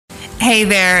Hey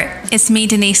there, it's me,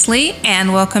 Denise Lee,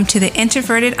 and welcome to the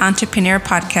Introverted Entrepreneur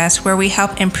Podcast, where we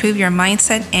help improve your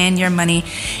mindset and your money.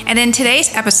 And in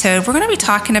today's episode, we're going to be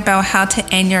talking about how to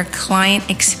end your client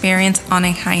experience on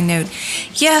a high note.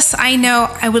 Yes, I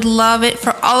know I would love it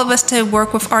for all of us to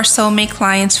work with our soulmate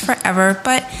clients forever,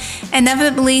 but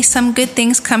inevitably some good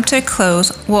things come to a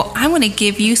close. Well, I'm going to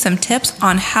give you some tips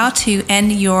on how to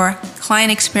end your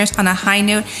client experience on a high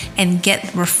note and get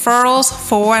referrals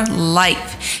for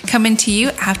life. Coming to you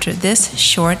after this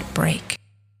short break.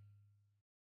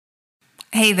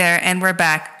 Hey there, and we're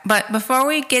back. But before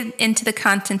we get into the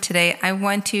content today, I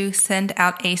want to send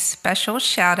out a special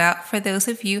shout out for those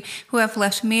of you who have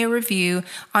left me a review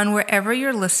on wherever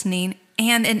you're listening,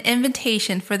 and an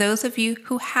invitation for those of you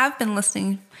who have been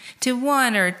listening to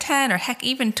 1 or 10 or heck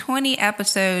even 20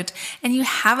 episodes and you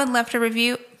haven't left a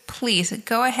review. Please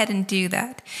go ahead and do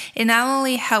that. It not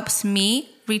only helps me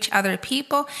reach other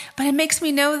people, but it makes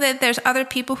me know that there's other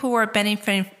people who are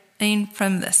benefiting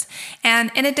from this.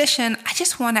 And in addition, I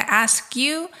just want to ask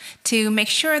you to make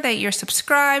sure that you're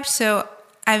subscribed. So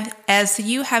as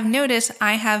you have noticed,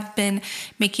 I have been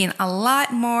making a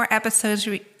lot more episodes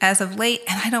as of late,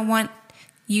 and I don't want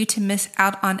you to miss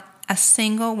out on a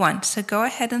single one. So go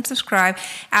ahead and subscribe.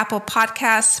 Apple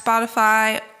Podcasts,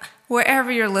 Spotify,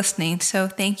 wherever you're listening. So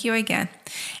thank you again.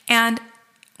 And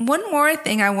one more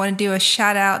thing I want to do a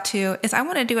shout out to is I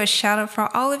want to do a shout out for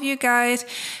all of you guys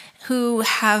who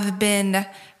have been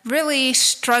really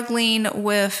struggling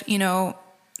with,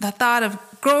 the thought of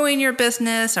growing your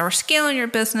business or scaling your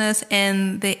business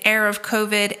in the era of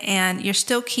COVID, and you're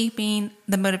still keeping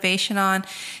the motivation on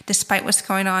despite what's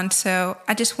going on. So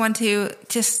I just want to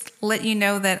let you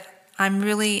know that I'm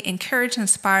really encouraged and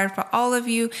inspired for all of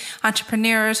you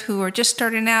entrepreneurs who are just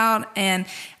starting out and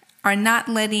are not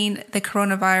letting the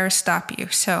coronavirus stop you.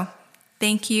 So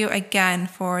thank you again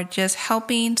for just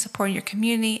helping, supporting your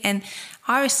community, and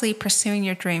obviously pursuing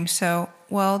your dreams. So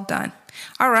well done.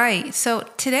 All right. So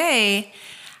today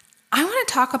I want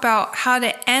to talk about how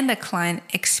to end a client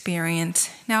experience.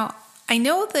 Now, I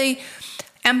know the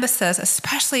emphasis,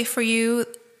 especially for you,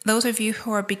 those of you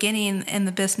who are beginning in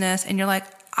the business and you're like,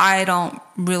 I don't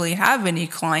really have any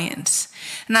clients.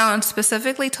 Now, I'm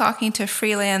specifically talking to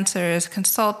freelancers,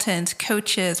 consultants,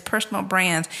 coaches, personal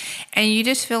brands, and you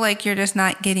just feel like you're just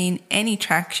not getting any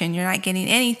traction. You're not getting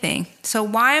anything. So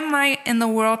why am I in the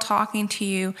world talking to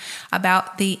you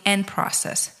about the end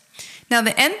process? Now,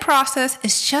 the end process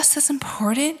is just as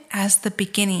important as the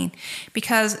beginning,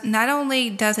 because not only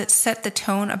does it set the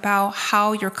tone about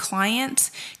how your clients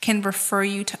can refer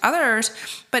you to others,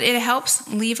 but it helps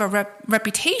leave a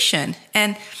reputation.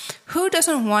 And who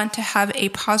doesn't want to have a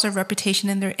positive reputation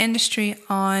in their industry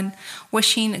on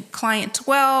wishing clients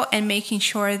well and making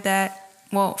sure that,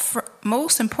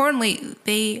 most importantly,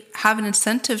 they have an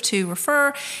incentive to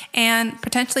refer and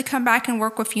potentially come back and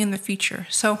work with you in the future.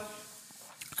 So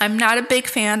I'm not a big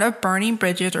fan of burning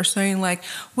bridges or saying like,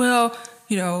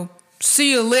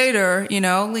 see you later,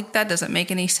 that doesn't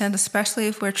make any sense, especially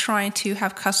if we're trying to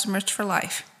have customers for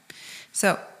life.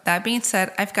 So that being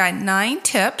said, I've got 9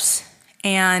 tips,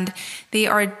 and they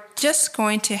are just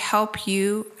going to help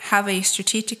you have a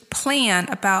strategic plan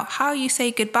about how you say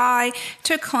goodbye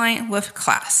to a client with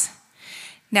class.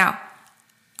 Now,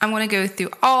 I'm going to go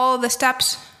through all the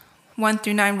steps 1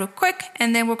 through 9 real quick,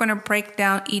 and then we're going to break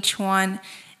down each one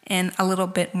in a little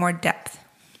bit more depth.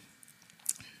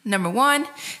 Number 1,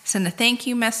 send a thank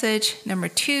you message. Number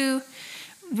 2,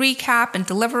 recap and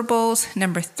deliverables.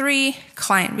 Number 3,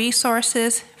 client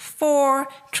resources. 4,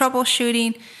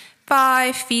 troubleshooting.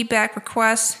 5, feedback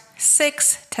requests.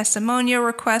 6, testimonial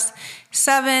requests.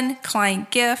 7, client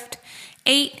gift.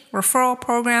 8, referral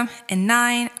program. And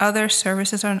 9, other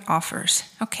services and offers.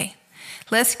 Okay,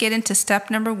 let's get into step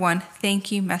number 1, thank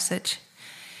you message.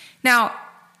 Now,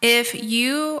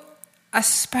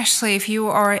 especially if you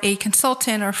are a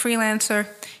consultant or freelancer,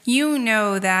 you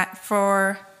know that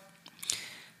for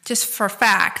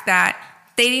fact that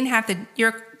they didn't have to,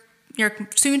 your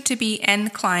soon-to-be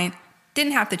end client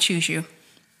didn't have to choose you.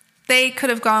 They could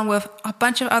have gone with a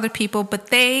bunch of other people, but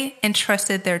they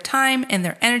entrusted their time and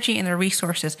their energy and their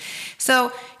resources.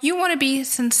 So you want to be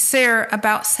sincere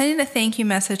about sending a thank you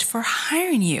message for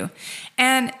hiring you.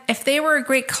 And if they were a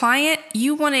great client,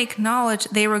 you want to acknowledge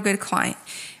they were a good client,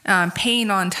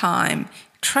 paying on time,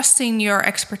 trusting your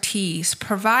expertise,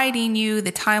 providing you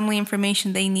the timely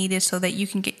information they needed so that you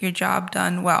can get your job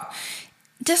done well.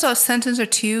 Just a sentence or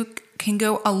two can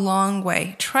go a long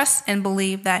way. Trust and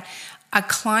believe that a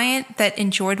client that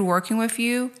enjoyed working with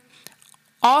you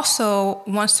also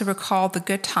wants to recall the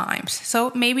good times.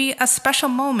 So maybe a special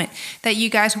moment that you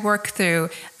guys worked through,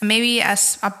 maybe a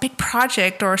big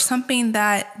project or something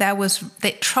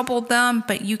that troubled them,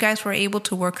 but you guys were able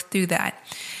to work through that.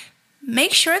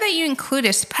 Make sure that you include it,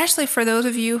 especially for those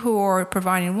of you who are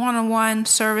providing one-on-one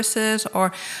services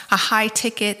or a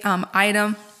high-ticket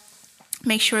item.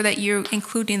 Make sure that you're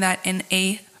including that in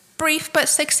a brief but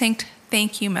succinct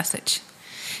thank you message.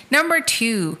 Number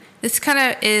 2, this kind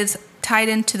of is tied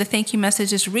into the thank you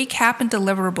message, is recap and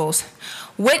deliverables.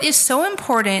 What is so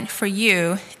important for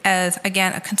you as,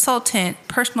 again, a consultant,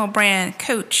 personal brand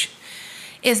coach,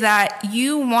 is that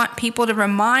you want people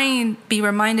to be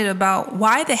reminded about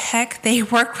why the heck they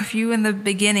work with you in the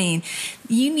beginning.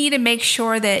 You need to make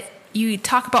sure that you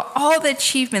talk about all the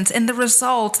achievements and the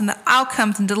results and the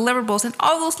outcomes and deliverables and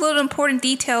all those little important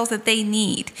details that they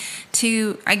need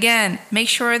to, again, make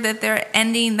sure that they're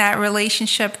ending that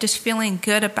relationship just feeling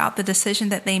good about the decision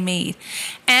that they made.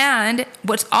 And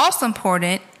what's also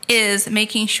important is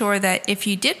making sure that if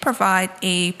you did provide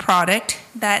a product,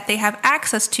 that they have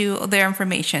access to their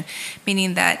information,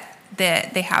 meaning that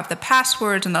they have the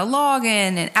passwords and the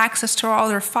login and access to all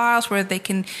their files where they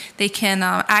can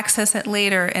access it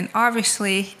later. And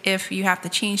obviously, if you have to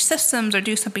change systems or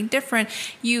do something different,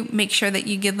 you make sure that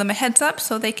you give them a heads up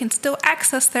so they can still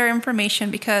access their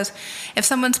information. Because if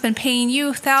someone's been paying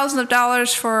you thousands of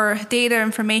dollars for data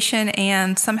information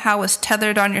and somehow is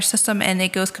tethered on your system and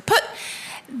it goes kaput,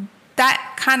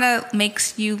 that kind of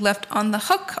makes you left on the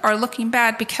hook or looking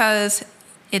bad because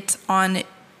it's on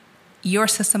your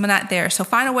system and not theirs. So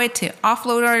find a way to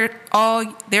offload all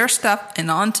their stuff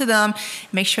and onto them.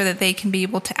 Make sure that they can be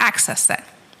able to access that.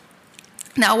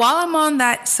 Now, while I'm on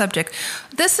that subject,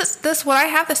 this what I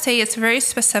have to say. It's very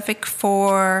specific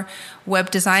for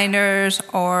web designers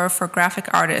or for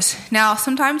graphic artists. Now,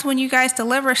 sometimes when you guys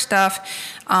deliver stuff,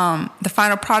 the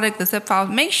final product, the zip file,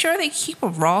 make sure they keep a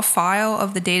raw file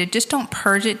of the data. Just don't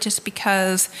purge it just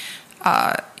because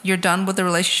you're done with the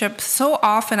relationship. So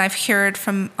often I've heard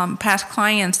from past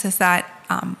clients is that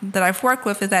I've worked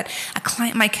with is that a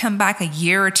client might come back a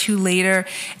year or two later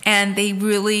and they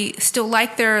really still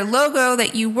like their logo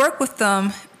that you work with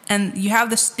them and they have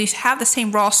the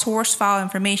same raw source file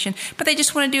information, but they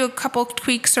just want to do a couple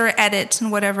tweaks or edits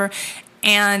and whatever.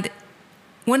 And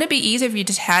wouldn't it be easier if you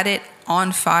just had it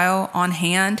on file, on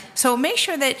hand? So make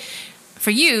sure that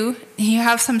for you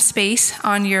have some space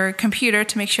on your computer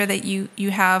to make sure that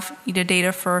you have the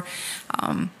data for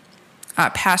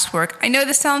past work. I know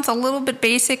this sounds a little bit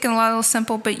basic and a little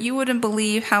simple, but you wouldn't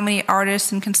believe how many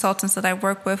artists and consultants that I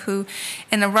work with who,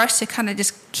 in a rush to kind of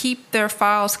just keep their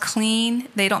files clean,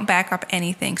 they don't back up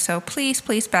anything. So please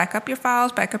back up your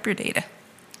files, back up your data.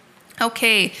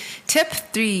 Okay, tip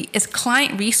 3 is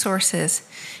client resources.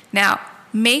 Now,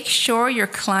 make sure your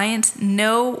clients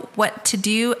know what to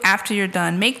do after you're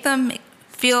done. Make them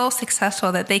feel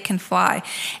successful, that they can fly.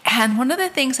 And one of the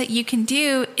things that you can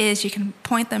do is you can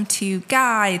point them to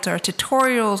guides or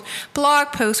tutorials, blog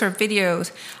posts or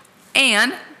videos,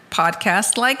 and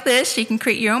podcasts like this. You can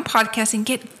create your own podcast and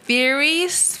get very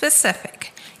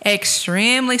specific,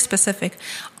 extremely specific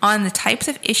on the types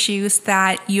of issues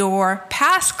that your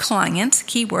past clients,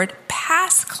 keyword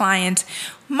past clients,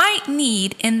 might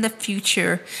need in the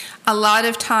future. A lot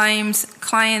of times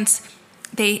clients,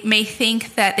 they may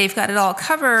think that they've got it all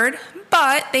covered,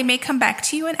 but they may come back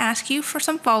to you and ask you for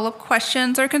some follow-up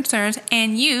questions or concerns,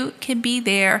 and you can be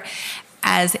there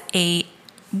as a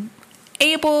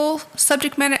able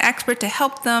subject matter expert to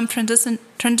help them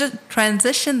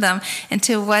transition them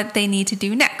into what they need to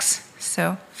do next.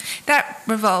 So that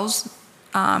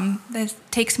that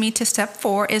takes me to step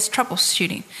 4 is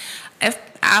troubleshooting. If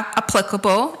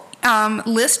applicable,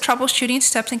 list troubleshooting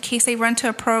steps in case they run into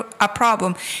a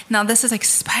problem. Now, this is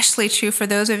especially true for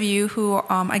those of you who,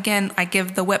 again, I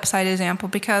give the website example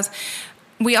because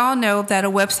we all know that a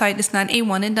website is not a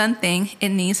one-and-done thing. It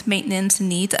needs maintenance, it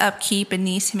needs upkeep, it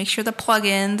needs to make sure the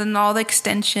plugins and all the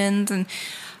extensions and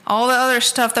all the other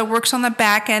stuff that works on the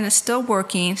back end is still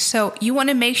working. So you want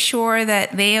to make sure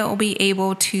that they will be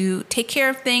able to take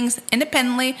care of things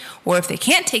independently, or if they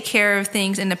can't take care of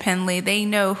things independently, they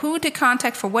know who to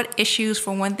contact for what issues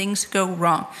for when things go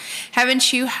wrong.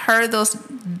 Haven't you heard those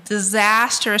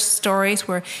disastrous stories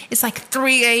where it's like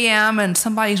 3 a.m. and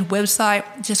somebody's website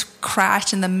just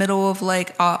crashed in the middle of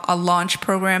like a launch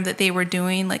program that they were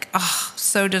doing? Like,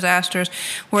 so disastrous,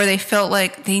 where they felt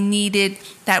like they needed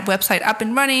that website up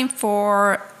and running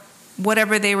for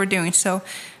whatever they were doing. So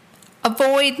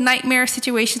avoid nightmare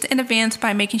situations in advance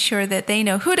by making sure that they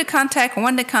know who to contact,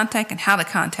 when to contact, and how to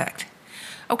contact.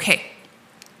 Okay,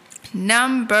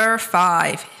 number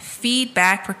 5,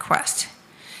 feedback request.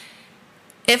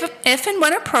 If and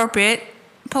when appropriate,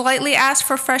 politely ask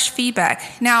for fresh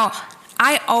feedback. Now,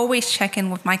 I always check in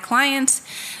with my clients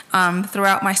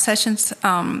throughout my sessions.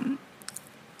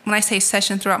 When I say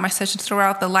session, throughout my sessions,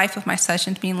 throughout the life of my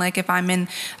sessions, meaning like if I'm in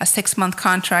a 6-month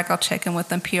contract, I'll check in with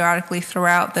them periodically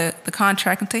throughout the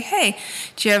contract and say, hey,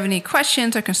 do you have any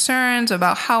questions or concerns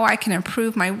about how I can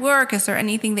improve my work? Is there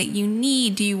anything that you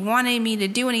need? Do you want me to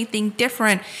do anything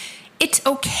different? It's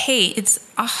okay.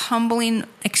 It's a humbling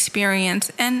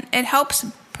experience, and it helps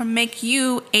make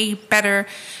you a better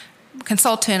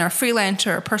consultant or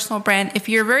freelancer or personal brand if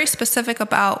you're very specific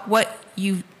about what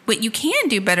you can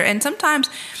do better. And sometimes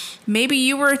maybe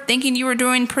you were thinking you were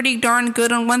doing pretty darn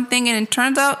good on one thing, and it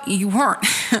turns out you weren't.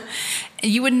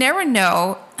 You would never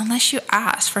know unless you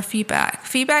ask for feedback.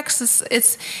 Feedback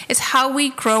is how we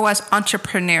grow as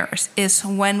entrepreneurs, is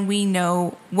when we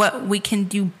know what we can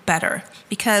do better.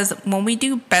 Because when we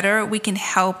do better, we can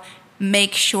help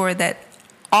make sure that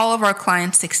all of our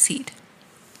clients succeed.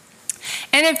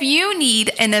 And if you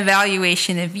need an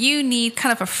evaluation, if you need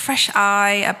kind of a fresh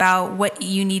eye about what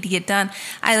you need to get done,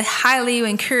 I highly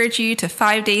encourage you to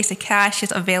 5 Days to Cash.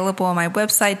 It's available on my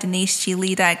website,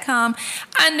 deniseglee.com.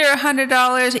 Under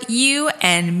 $100, you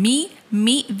and me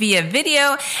meet via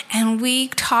video, and we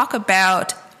talk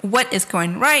about what is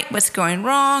going right, what's going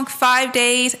wrong, 5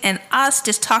 days, and us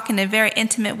just talking in a very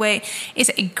intimate way. It's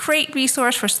a great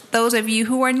resource for those of you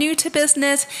who are new to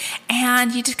business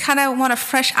and you just kind of want a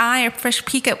fresh eye or fresh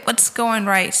peek at what's going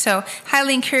right. So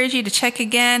highly encourage you to check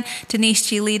again,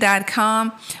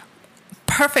 deniseglee.com.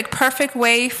 Perfect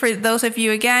way for those of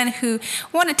you, again, who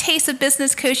want a taste of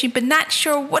business coaching but not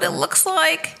sure what it looks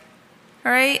like.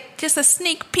 All right, just a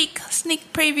sneak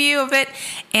preview of it.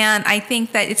 And I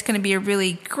think that it's going to be a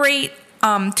really great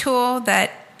tool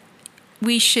that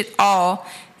we should all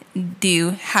do,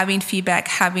 having feedback,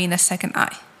 having a second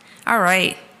eye. All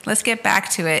right, let's get back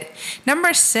to it.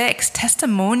 Number 6,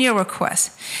 testimonial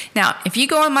requests. Now, if you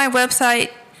go on my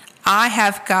website, I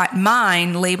have got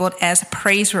mine labeled as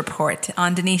praise report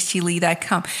on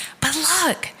deniseglee.com. But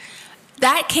look,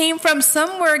 that came from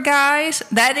somewhere, guys.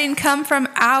 That didn't come from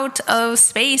out of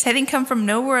space. That didn't come from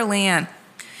nowhere land.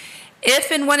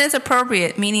 If and when it's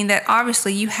appropriate, meaning that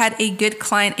obviously you had a good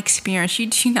client experience. You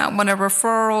do not want a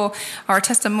referral or a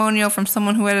testimonial from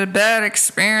someone who had a bad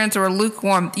experience or a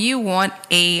lukewarm. You want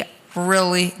a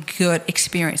really good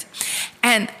experience.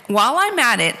 And while I'm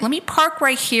at it, let me park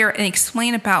right here and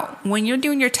explain about when you're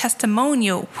doing your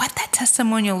testimonial, what that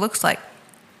testimonial looks like.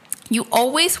 You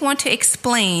always want to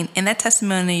explain in that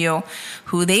testimonial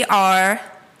who they are,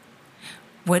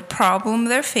 what problem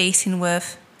they're facing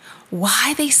with,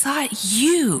 why they sought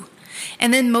you,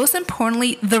 and then most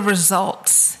importantly, the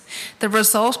results. The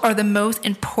results are the most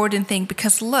important thing,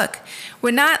 because look,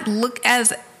 when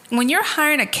you're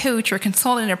hiring a coach or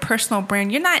consultant or personal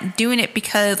brand, you're not doing it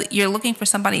because you're looking for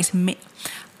somebody's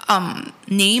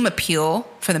name appeal.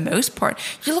 For the most part,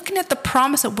 you're looking at the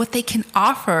promise of what they can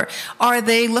offer. Are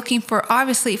they looking for,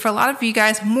 obviously, for a lot of you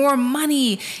guys, more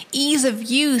money, ease of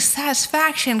use,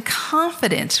 satisfaction,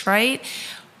 confidence, right?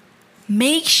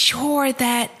 Make sure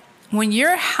that when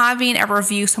you're having a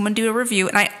review, someone do a review,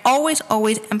 and I always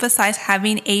emphasize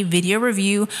having a video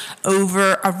review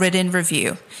over a written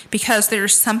review, because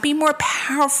there's something more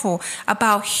powerful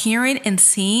about hearing and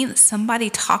seeing somebody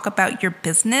talk about your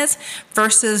business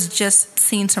versus just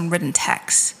seeing some written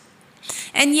text.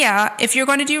 And yeah, if you're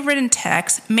going to do written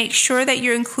text, make sure that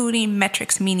you're including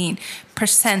metrics, meaning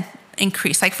percent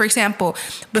increase. Like, for example,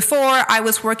 before I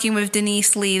was working with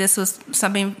Denise Lee, this was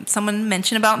something someone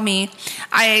mentioned about me.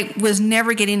 I was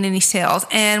never getting any sales.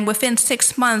 And within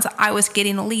 6 months, I was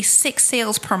getting at least 6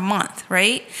 sales per month,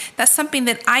 right? That's something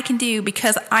that I can do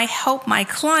because I help my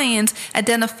clients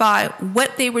identify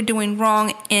what they were doing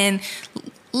wrong in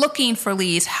looking for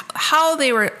leads, how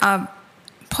they were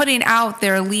putting out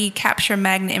their lead capture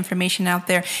magnet information out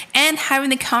there, and having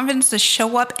the confidence to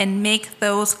show up and make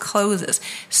those closes.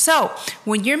 So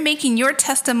when you're making your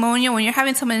testimonial, when you're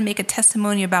having someone make a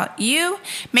testimonial about you,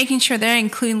 making sure they're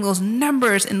including those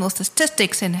numbers and those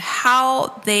statistics and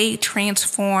how they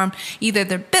transform either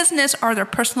their business or their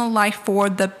personal life for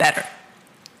the better.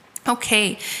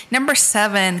 Okay, number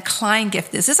 7, client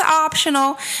gift. This is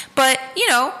optional, but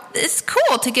it's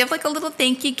cool to give like a little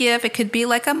thank you gift. It could be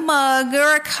like a mug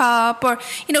or a cup, or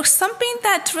something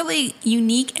that's really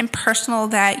unique and personal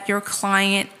that your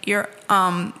client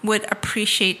would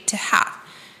appreciate to have.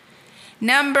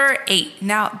 Number 8.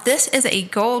 Now, this is a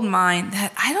gold mine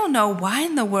that I don't know why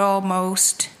in the world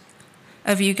most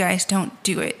of you guys don't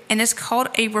do it, and it's called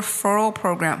a referral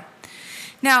program.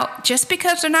 Now, just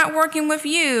because they're not working with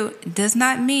you does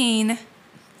not mean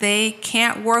they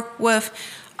can't work with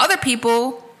other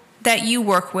people that you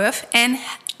work with, and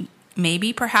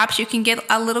maybe perhaps you can get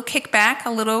a little kickback,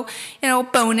 a little,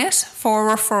 bonus for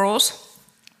referrals.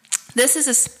 This is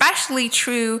especially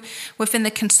true within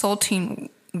the consulting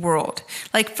world.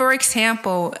 Like, for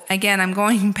example, again, I'm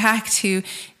going back to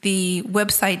the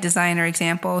website designer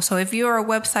example. So if you're a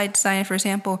website designer, for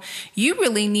example, you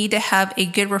really need to have a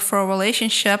good referral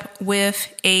relationship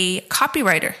with a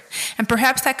copywriter. And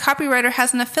perhaps that copywriter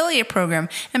has an affiliate program.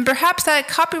 And perhaps that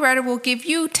copywriter will give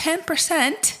you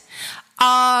 10%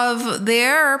 of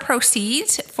their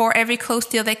proceeds for every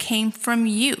closed deal that came from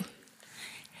you.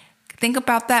 Think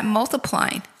about that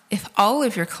multiplying. If all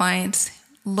of your clients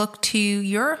look to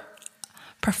your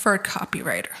preferred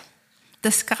copywriter,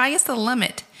 the sky is the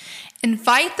limit.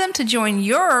 Invite them to join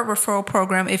your referral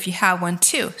program if you have one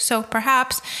too. So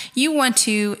perhaps you want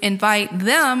to invite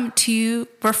them to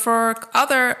refer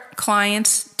other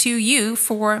clients to you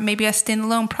for maybe a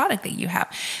standalone product that you have.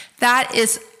 That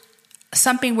is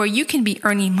something where you can be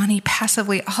earning money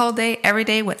passively all day, every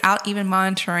day without even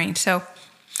monitoring. So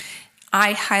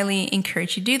I highly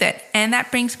encourage you to do that. And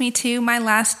that brings me to my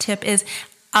last tip is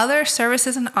other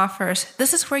services and offers.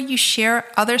 This is where you share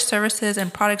other services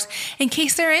and products in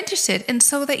case they're interested, and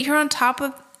so that you're on top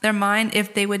of their mind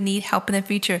if they would need help in the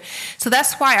future. So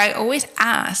that's why I always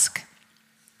ask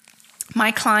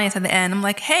my clients at the end, I'm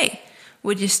like, hey,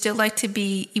 would you still like to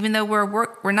be, even though we're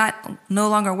no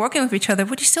longer working with each other,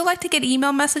 would you still like to get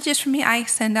email messages from me? I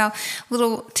send out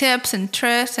little tips and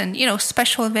tricks and,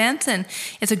 special events. And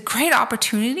it's a great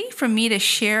opportunity for me to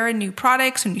share new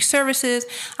products and new services.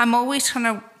 I'm always trying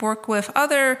to work with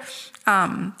other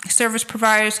service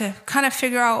providers to kind of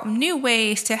figure out new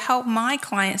ways to help my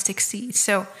clients succeed.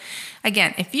 So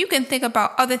again, if you can think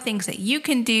about other things that you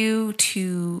can do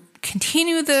to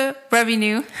continue the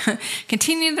revenue,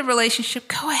 continue the relationship,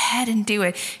 go ahead and do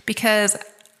it, because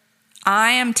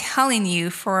I am telling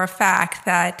you for a fact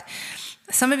that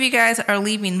some of you guys are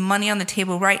leaving money on the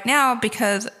table right now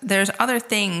because there's other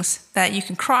things that you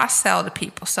can cross-sell to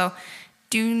people. So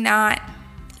do not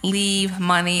leave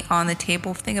money on the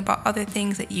table. Think about other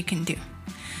things that you can do.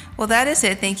 Well, that is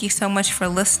it. Thank you so much for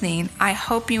listening. I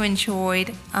hope you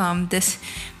enjoyed this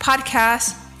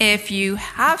podcast. If you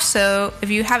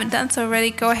haven't done so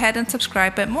already, go ahead and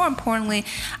subscribe. But more importantly,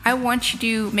 I want you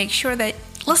to make sure that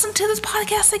listen to this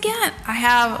podcast again.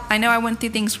 I know I went through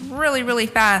things really, really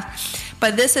fast,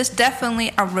 but this is definitely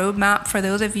a roadmap for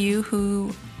those of you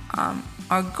who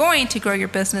are going to grow your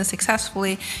business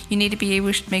successfully. You need to be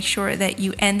able to make sure that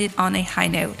you end it on a high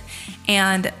note.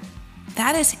 And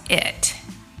that is it.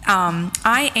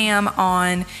 I am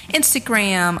on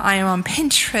Instagram. I am on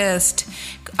Pinterest.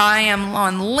 I am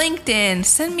on LinkedIn.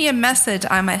 Send me a message.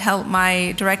 I'm at help.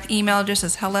 My direct email address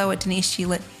is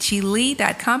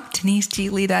hello@deniseglee.com.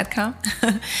 deniseglee.com.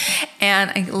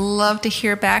 And I'd love to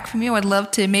hear back from you. I'd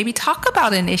love to maybe talk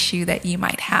about an issue that you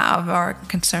might have or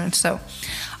concerns. So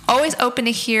always open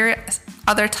to hear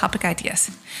other topic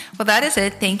ideas. Well, that is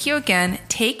it. Thank you again.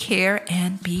 Take care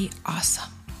and be awesome.